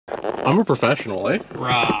I'm a professional, eh?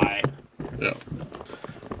 Right. Yeah.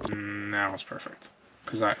 Now it's perfect.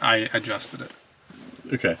 Because I adjusted it.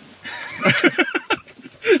 Okay.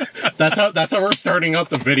 That's how we're starting out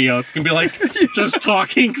the video. It's gonna be like just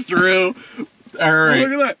talking through. All right. Oh,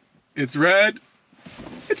 look at that. It's red.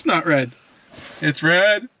 It's not red. It's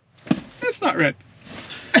red. It's not red.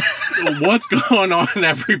 What's going on,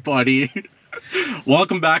 everybody?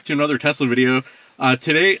 Welcome back to another Tesla video.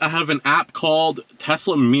 Today I have an app called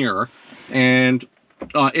Tesla Mirror, and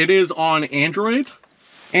it is on Android,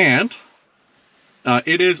 and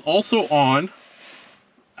it is also on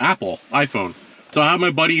Apple iPhone. So I have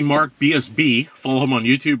my buddy Mark BSB, follow him on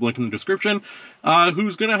YouTube, link in the description,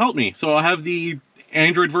 who's gonna help me. So I have the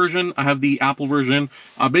Android version, I have the Apple version.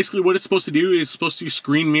 Basically what it's supposed to do is supposed to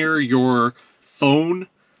screen mirror your phone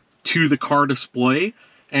to the car display,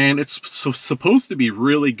 and it's supposed to be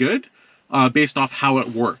really good based off how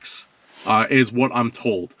it works, is what I'm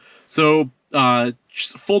told. So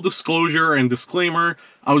full disclosure and disclaimer,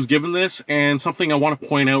 I was given this, and something I want to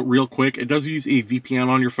point out real quick, it does use a VPN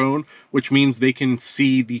on your phone, which means they can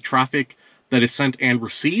see the traffic that is sent and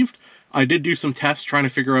received. I did do some tests trying to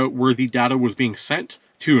figure out where the data was being sent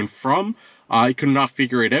to and from. I could not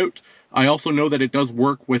figure it out. I also know that it does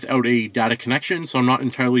work without a data connection, so I'm not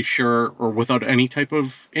entirely sure, or without any type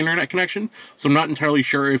of internet connection, so I'm not entirely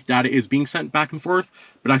sure if data is being sent back and forth,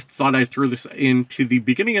 but I thought I'd throw this into the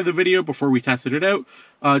beginning of the video before we tested it out,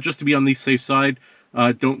 just to be on the safe side.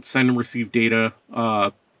 Don't send and receive data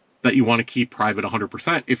that you want to keep private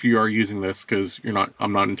 100% if you are using this, because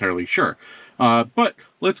I'm not entirely sure. But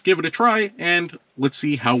let's give it a try, and let's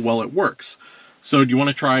see how well it works. So do you want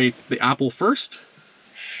to try the Apple first?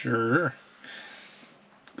 Sure.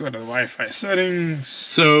 Go to the Wi-Fi settings.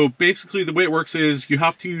 So basically the way it works is you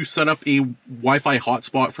have to set up a Wi-Fi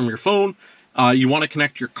hotspot from your phone. You want to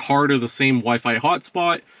connect your car to the same Wi-Fi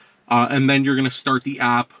hotspot, and then you're going to start the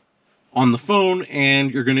app on the phone,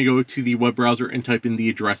 and you're going to go to the web browser and type in the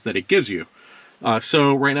address that it gives you.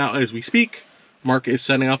 So right now as we speak, Mark is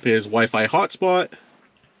setting up his Wi-Fi hotspot.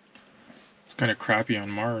 It's kind of crappy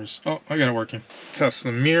on Mars. Oh, I got it working.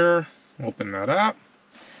 Tesla Mirror. Open that up.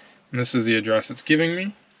 And this is the address it's giving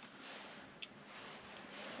me.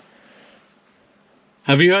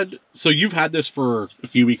 Have you had, so you've had this for a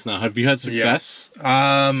few weeks now. Have you had success? Yes.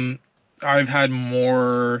 I've had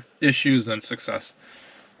more issues than success.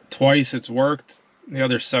 Twice it's worked. The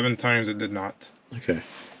other 7 times it did not. Okay.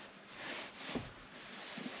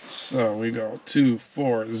 So we go 2,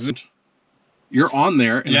 4, zip. You're on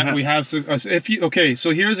there. And yeah, we have, if you, okay,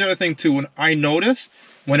 so here's the other thing too. When I notice,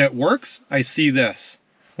 when it works, I see this.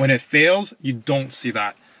 When it fails, you don't see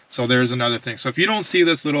that. So there's another thing. So if you don't see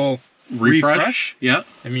this little refresh, yeah,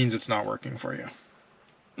 it means it's not working for you.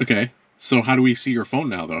 Okay. So how do we see your phone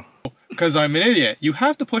now, though? Because I'm an idiot. You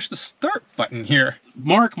have to push the start button here.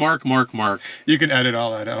 Mark. You can edit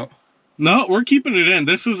all that out. No, we're keeping it in.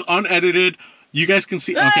 This is unedited. You guys can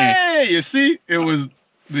see. Okay. Hey, you see? It was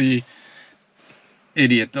the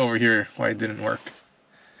idiot over here why it didn't work.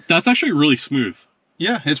 That's actually really smooth.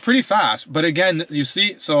 Yeah, it's pretty fast. But again, you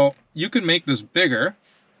see, so you can make this bigger.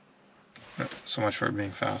 So much for it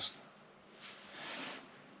being fast.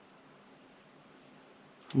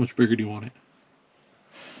 How much bigger do you want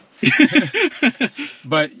it?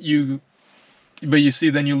 But you see,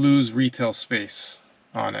 then you lose retail space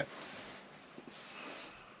on it.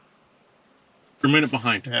 We're a minute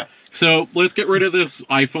behind. Yeah. So let's get rid of this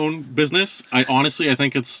iPhone business. I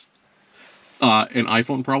think it's an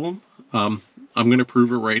iPhone problem. I'm going to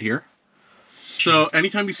prove it right here. So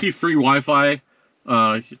anytime you see free Wi-Fi,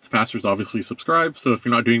 the password's obviously subscribe. So if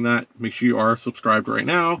you're not doing that, make sure you are subscribed right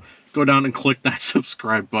now. Go down and click that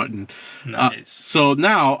subscribe button. Nice. So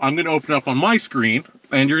now I'm going to open it up on my screen,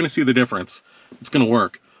 and you're going to see the difference. It's going to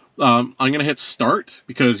work. I'm going to hit start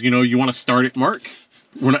because, you want to start it, Mark.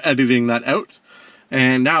 We're not editing that out.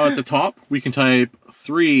 And now at the top, we can type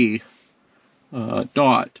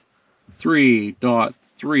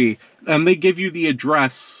 3.3.3, and they give you the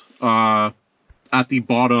address at the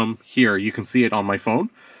bottom here. You can see it on my phone.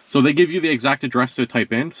 So they give you the exact address to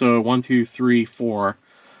type in. So 1, 2, 3, 4.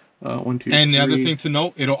 1, 2, and 3. the other thing to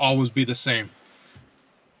note, it'll always be the same.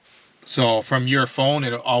 So from your phone,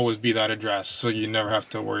 it'll always be that address. So you never have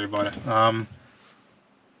to worry about it.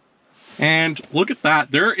 And look at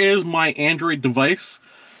that. There is my Android device.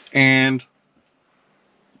 And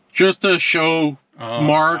just to show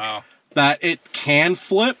Mark that it can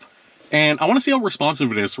flip. And I want to see how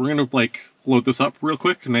responsive it is. So we're going to load this up real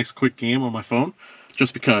quick. A nice quick game on my phone.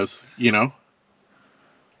 Just because,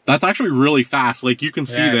 That's actually really fast. You can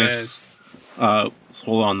see this. Let's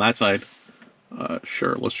hold on that side.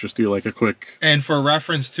 Sure, let's just do like a quick... And for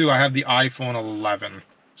reference too, I have the iPhone 11.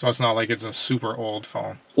 So it's not like it's a super old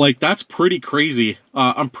phone. Like, that's pretty crazy.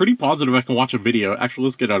 I'm pretty positive I can watch a video. Actually,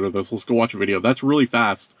 let's get out of this. Let's go watch a video. That's really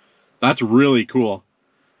fast. That's really cool.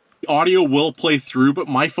 The audio will play through, but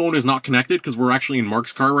my phone is not connected because we're actually in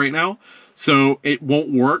Mark's car right now. So it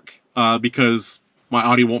won't work because my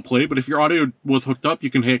audio won't play. But if your audio was hooked up, you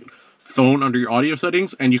can hit phone under your audio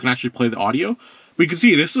settings and you can actually play the audio. But you can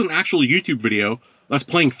see this is an actual YouTube video that's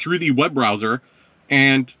playing through the web browser.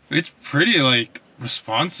 And it's pretty, like,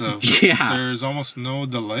 responsive. Yeah. There's almost no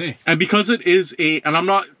delay. And because it is and I'm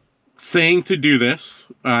not saying to do this,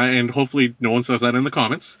 and hopefully no one says that in the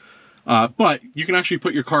comments, but you can actually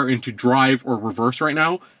put your car into drive or reverse right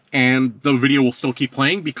now, and the video will still keep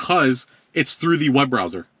playing because it's through the web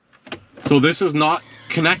browser. So this is not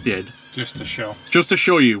connected. Just to show. Just to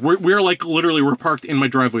show you. We're like, literally, we're parked in my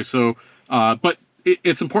driveway. So, but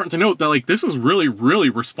it's important to note that, like, this is really,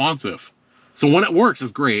 really responsive. So when it works,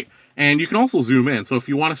 it's great. And you can also zoom in. So if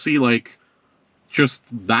you want to see, like, just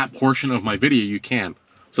that portion of my video, you can.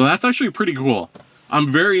 So that's actually pretty cool.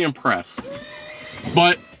 I'm very impressed.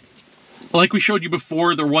 But like we showed you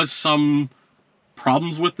before, there was some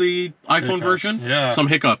problems with the iPhone version. Yeah. Some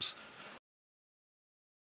hiccups.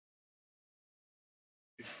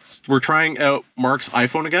 We're trying out Mark's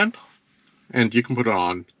iPhone again. And you can put it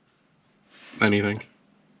on anything.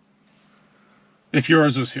 If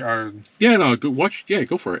yours was here. Yeah, no, go watch. Yeah,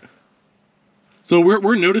 go for it. So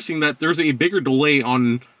we're noticing that there's a bigger delay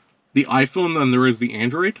on the iPhone than there is the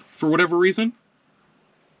Android for whatever reason.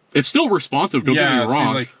 It's still responsive, don't get me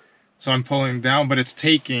wrong. See, like, so I'm pulling down, but it's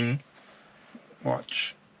taking,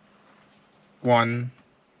 watch, 1,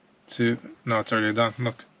 2, no, it's already done,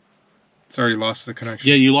 look. It's already lost the connection.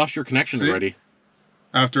 Yeah, you lost your connection already.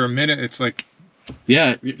 After a minute, it's like...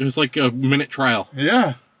 Yeah, there's like a minute trial.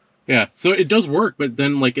 Yeah. Yeah, so it does work, but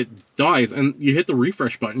then, like, it dies, and you hit the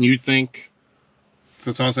refresh button, you'd think... So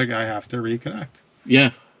it's almost like I have to reconnect.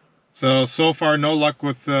 Yeah. So far, no luck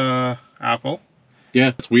with Apple.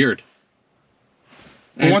 Yeah, it's weird.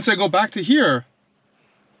 But once I go back to here,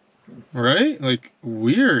 right? Like,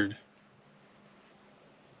 weird.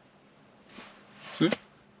 See?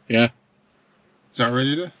 Yeah. Is that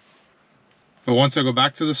ready to? But once I go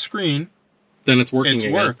back to the screen, then it's working again.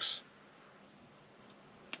 It works.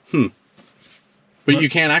 But you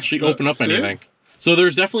can't actually open up anything. So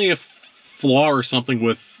there's definitely a flaw or something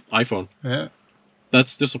with iPhone. Yeah.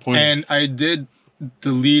 That's disappointing. And I did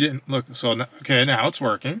delete it. Look, so, okay, now it's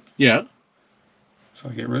working. Yeah. So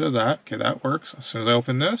I get rid of that. Okay, that works. As soon as I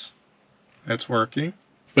open this, it's working.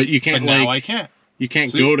 But you can't, but now I can't. You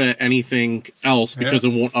can't go to anything else because it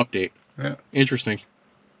won't update. Yeah. Interesting.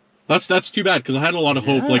 That's too bad because I had a lot of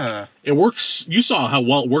hope. Like, it works. You saw how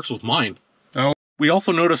well it works with mine. Oh. We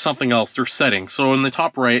also noticed something else. There's settings. So in the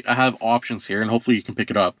top right, I have options here, and hopefully you can pick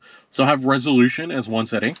it up. So I have resolution as one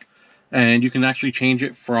setting, and you can actually change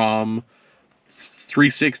it from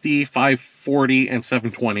 360, 540, and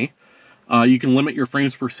 720. You can limit your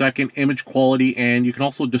frames per second, image quality, and you can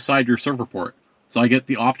also decide your server port. So I get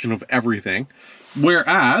the option of everything.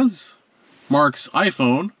 Whereas Mark's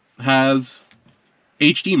iPhone has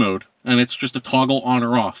HD mode, and it's just a toggle on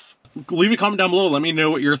or off. Leave a comment down below. Let me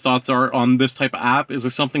know what your thoughts are on this type of app. Is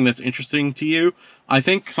this something that's interesting to you? I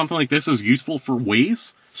think something like this is useful for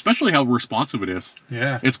Waze, especially how responsive it is.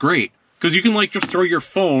 Yeah. It's great. Because you can, like, just throw your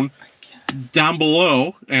phone down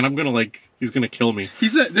below, and I'm gonna, like, he's gonna kill me.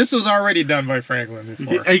 This was already done by Franklin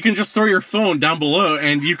before. You can just throw your phone down below,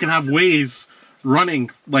 and you can have Waze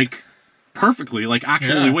running, like, perfectly, like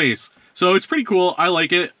actually Waze. So it's pretty cool. I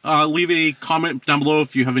like it. Leave a comment down below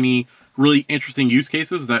if you have any really interesting use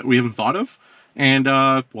cases that we haven't thought of. And,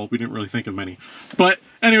 well, we didn't really think of many. But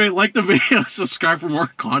anyway, like the video, subscribe for more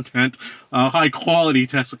content, high quality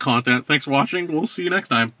Tesla content. Thanks for watching. We'll see you next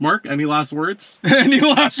time. Mark, any last words? Any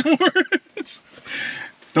last words?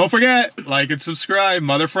 Don't forget, like and subscribe.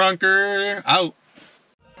 Mother Frunker out.